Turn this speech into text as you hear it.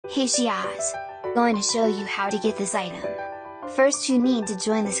Hey Shiaz! Going to show you how to get this item. First you need to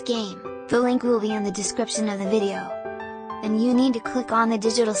join this game, the link will be in the description of the video. Then you need to click on the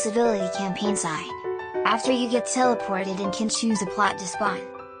digital civility campaign sign. After you get teleported and can choose a plot to spawn.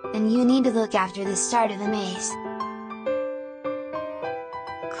 Then you need to look after the start of the maze.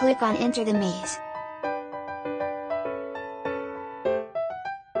 Click on enter the maze.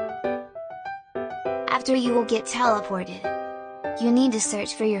 After you will get teleported. You need to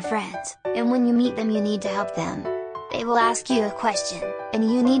search for your friends, and when you meet them you need to help them. They will ask you a question, and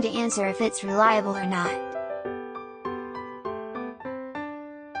you need to answer if it's reliable or not.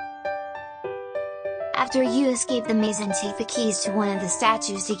 After you escape the maze and take the keys to one of the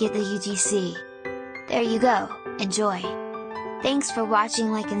statues to get the UGC. There you go, enjoy! Thanks for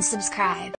watching, like and subscribe.